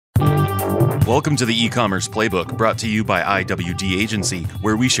Welcome to the e-commerce playbook, brought to you by IWD Agency,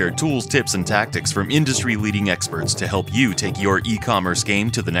 where we share tools, tips, and tactics from industry-leading experts to help you take your e-commerce game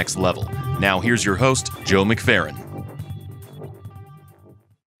to the next level. Now here's your host, Joe McFerrin.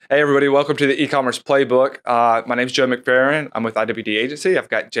 Hey everybody, welcome to the e-commerce playbook. My name is Joe McFerrin. I'm with IWD Agency. I've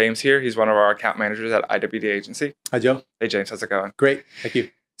got James here. He's one of our account managers at IWD Agency. Hi, Joe. Hey James, how's it going? Great, thank you.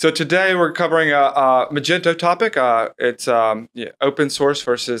 So today we're covering a Magento topic. It's open source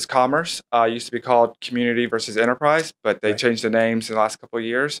versus commerce. It used to be called community versus enterprise, but they changed the names in the last couple of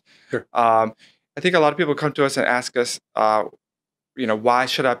years. Sure. I think a lot of people come to us and ask us, why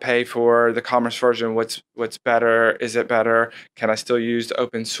should I pay for the commerce version? What's better? Is it better? Can I still use the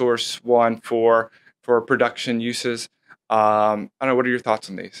open source one for production uses? I don't know. What are your thoughts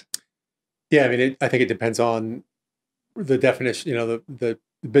on these? Yeah, I mean, I think it depends on the definition, the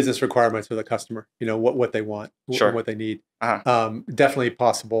business requirements for the customer, what they want, Sure. what they need. Uh-huh. Definitely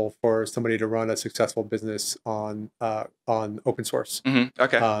possible for somebody to run a successful business on open source. Mm-hmm.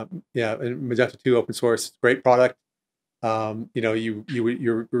 Okay. And Magento 2 open source, great product.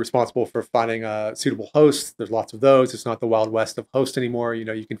 You're responsible for finding a suitable host. There's lots of those. It's not the Wild West of host anymore.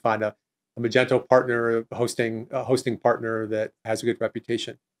 You can find a Magento partner, a hosting partner that has a good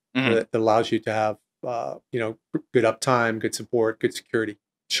reputation, Mm-hmm. that allows you to have good uptime, good support, good security.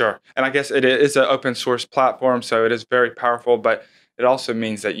 Sure. And I guess it is an open source platform, so it is very powerful, but it also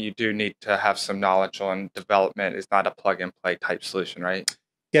means that you do need to have some knowledge on development. It's not a plug and play type solution, right?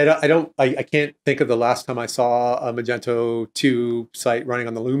 Yeah, I can't think of the last time I saw a Magento 2 site running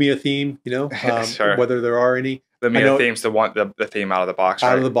on the Lumia theme, Sure. whether there are any. Lumia theme's the theme out of the box,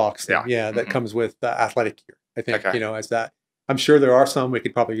 right? Out of the box theme, Yeah. that Mhm. comes with athletic gear, I think, Okay. as that. I'm sure there are some. We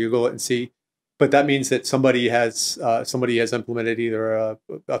could probably Google it and see. But that means that somebody has implemented either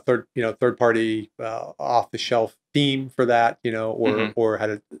a third party off the shelf theme for that, Mhm. or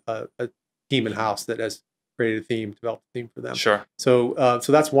had a team in house that has created a theme, developed a theme for them. Sure. So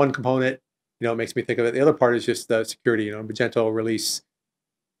that's one component. It makes me think of it. The other part is just the security. Magento will release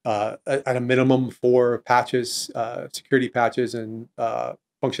at a minimum 4 patches, security patches and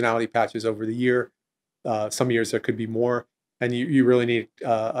functionality patches over the year. Some years there could be more. And you really need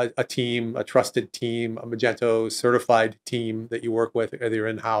a team, a trusted team, a Magento certified team that you work with, either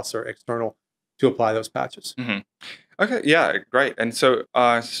in-house or external, to apply those patches. Mm-hmm. Okay, yeah, great. And so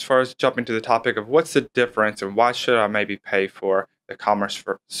as far as jumping to the topic of what's the difference and why should I maybe pay for the commerce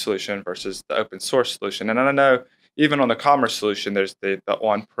solution versus the open source solution? And I know even on the commerce solution, there's the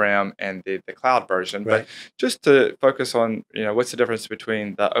on-prem and the cloud version. Right. But just to focus on, what's the difference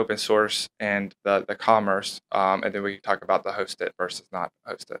between the open source and the commerce, and then we can talk about the hosted versus not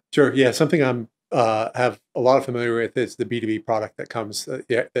hosted. Sure. Yeah. Something I'm have a lot of familiar with is the B2B product that comes.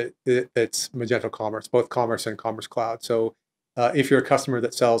 That's Magento Commerce, both Commerce and Commerce Cloud. So if you're a customer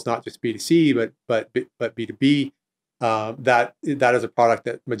that sells not just B2C but B2B, that is a product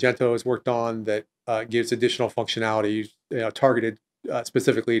that Magento has worked on that gives additional functionality targeted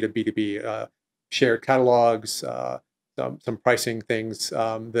specifically to B2B, shared catalogs, some pricing things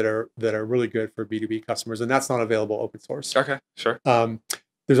that are really good for B2B customers, and that's not available open source. Okay, sure.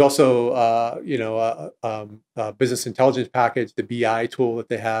 There's also a business intelligence package, the BI tool that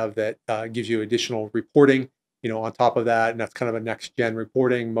they have that gives you additional reporting, on top of that, and that's kind of a next gen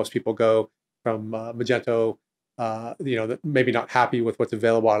reporting. Most people go from Magento. Maybe not happy with what's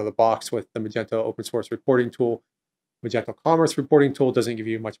available out of the box with the Magento open source reporting tool. Magento Commerce reporting tool doesn't give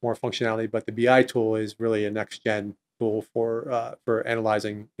you much more functionality, but the BI tool is really a next gen tool for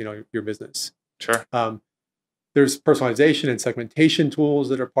analyzing, your business. Sure. There's personalization and segmentation tools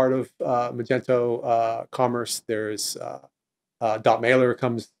that are part of Magento Commerce. There's .mailer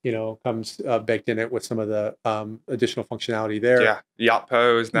comes baked in it with some of the additional functionality there. Yeah,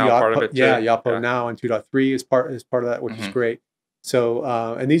 Yotpo is now part of it too. Yeah, Yotpo now in 2.3 is part of that, which is great. So,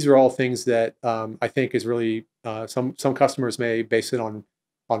 and these are all things that I think is really some customers may base it on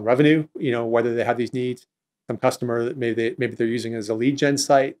revenue. Whether they have these needs. Some customer that maybe they're using it as a lead gen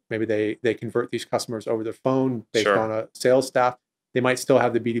site. Maybe they convert these customers over their phone based Sure. on a sales staff. They might still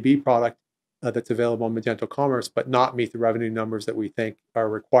have the B2B product that's available on Magento Commerce, but not meet the revenue numbers that we think are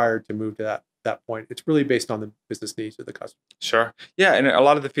required to move to that point. It's really based on the business needs of the customer. Sure. Yeah, and a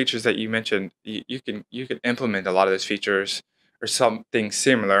lot of the features that you mentioned, you can implement a lot of those features or something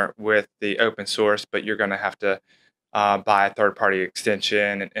similar with the open source, but you're going to have to buy a third-party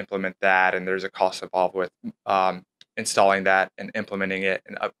extension and implement that, and there's a cost involved with installing that and implementing it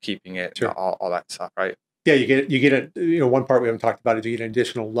and upkeeping it, Sure. and all that stuff, right? Yeah, you get one part we haven't talked about is you get an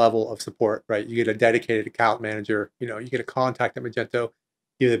additional level of support, right? You get a dedicated account manager, you get a contact at Magento,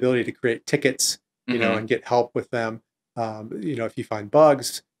 you have the ability to create tickets, and get help with them. If you find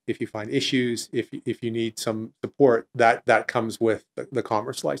bugs, if you find issues, if you need some support, that comes with the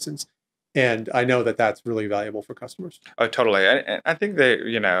commerce license. And I know that that's really valuable for customers. Oh, totally. And I think they,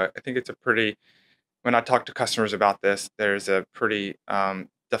 I think it's a pretty, when I talk to customers about this, there's a pretty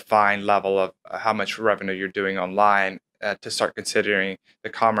defined level of how much revenue you're doing online to start considering the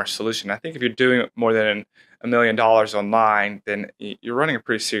commerce solution. I think if you're doing more than $1 million online, then you're running a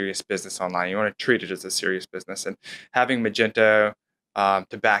pretty serious business online. You want to treat it as a serious business, and having Magento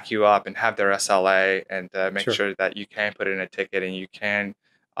to back you up and have their SLA and make sure that you can put in a ticket and you can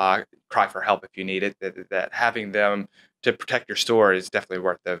cry for help if you need it. That having them to protect your store is definitely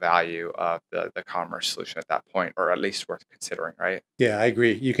worth the value of the commerce solution at that point, or at least worth considering, right? Yeah, I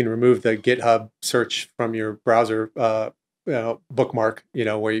agree. You can remove the GitHub search from your browser bookmark,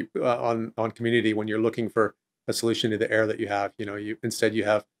 where you, on community, when you're looking for a solution to the error that you have. Instead you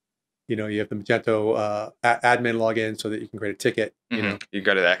have the Magento admin login so that you can create a ticket. You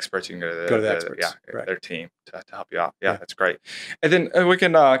go to the experts. You can go to the experts. Their team to help you out. Yeah, that's great. And then we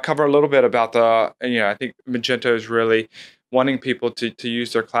can cover a little bit about the. I think Magento is really wanting people to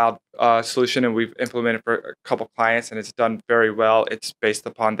use their cloud solution, and we've implemented for a couple clients, and it's done very well. It's based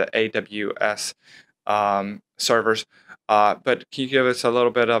upon the AWS servers. But can you give us a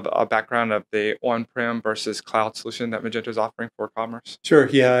little bit of a background of the on-prem versus cloud solution that Magento is offering for commerce? Sure.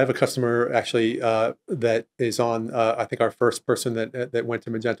 Yeah, I have a customer actually that is on, I think, our first person that went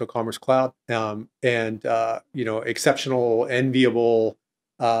to Magento Commerce Cloud, and exceptional, enviable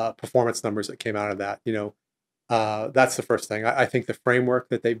performance numbers that came out of that. That's the first thing. I think the framework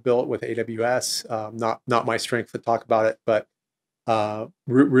that they built with AWS, not my strength to talk about it, but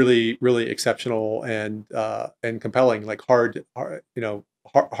really, really exceptional and compelling. Like hard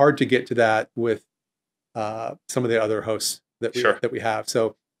to get to that with some of the other hosts that we have.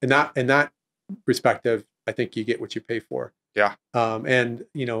 So in that perspective, I think you get what you pay for. Yeah. And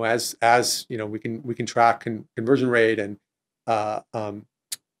as we can track conversion rate and some of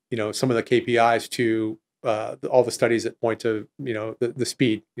the KPIs to all the studies that point to the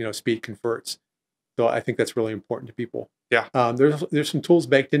speed. Speed converts. So I think that's really important to people. Yeah. There's some tools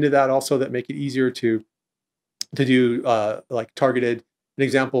baked into that also that make it easier to do like targeted. An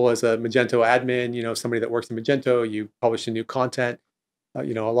example is a Magento admin. Somebody that works in Magento. You publish a new content. A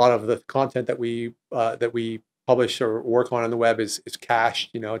lot of the content that we publish or work on the web is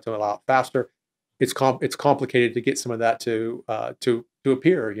cached. To allow it faster. It's complicated to get some of that to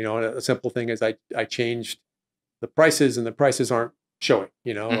appear. A simple thing is I changed the prices and the prices aren't showing.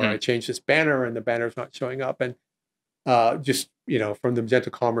 Or I changed this banner and the banner's not showing up. And from the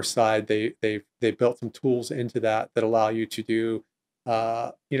Magento Commerce side, they built some tools into that allow you to do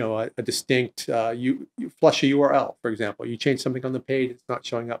a distinct you flush a URL, for example. You change something on the page, it's not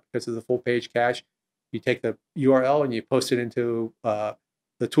showing up because of the full page cache. You take the URL and you post it into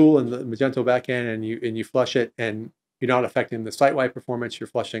the tool in the Magento backend, and you flush it, and you're not affecting the site-wide performance. You're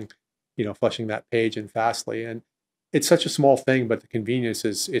flushing that page in Fastly, and it's such a small thing, but the convenience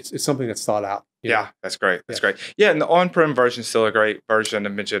it's something that's thought out. Yeah, that's great. That's great. Yeah, and the on-prem version is still a great version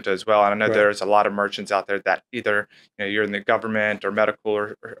of Magento as well. And I know there's a lot of merchants out there that either you're in the government or medical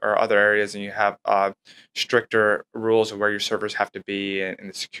or other areas, and you have stricter rules of where your servers have to be and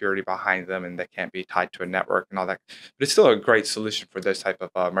the security behind them, and they can't be tied to a network and all that. But it's still a great solution for those type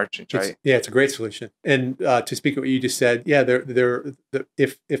of merchants, right? It's a great solution. And to speak of what you just said,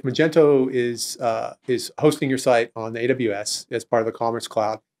 if Magento is hosting your site on AWS as part of the Commerce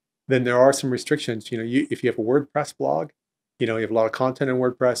Cloud, then there are some restrictions. If you have a WordPress blog, you have a lot of content in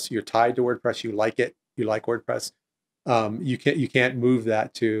WordPress, you're tied to WordPress, you like it, you like WordPress, you can't move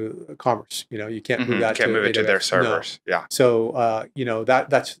that to Commerce. You can't move that to their servers. No. Yeah. So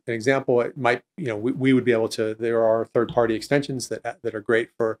that's an example. It might we would be able to. There are third-party extensions that are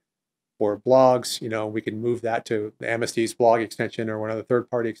great for blogs. We can move that to the MSD's blog extension or one of the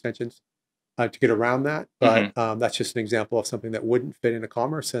third-party extensions to get around that. But that's just an example of something that wouldn't fit into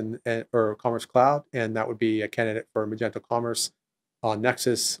Commerce or Commerce Cloud, and that would be a candidate for Magento Commerce on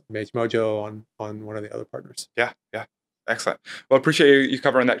Nexus, MageMojo on one of the other partners. Yeah. Excellent. Well, appreciate you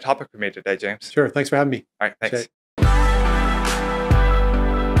covering that topic with me today, James. Sure. Thanks for having me. All right. Thanks.